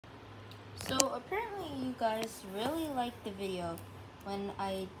So apparently you guys really liked the video when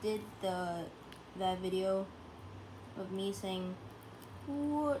I did that video of me saying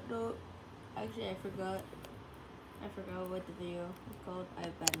what the actually I forgot what the video was called. I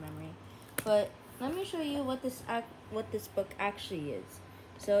have bad memory. But let me show you what this book actually is.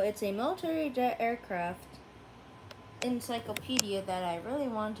 So it's a military jet aircraft encyclopedia that I really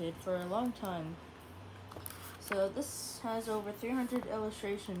wanted for a long time. So this has over 300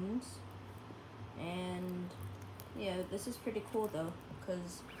 illustrations, and yeah, this is pretty cool though,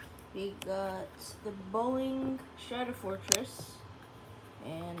 because we got the Boeing Stratofortress,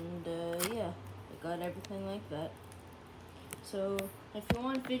 and yeah, we got everything like that. So if you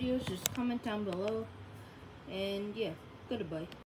want videos, just comment down below, and yeah, goodbye.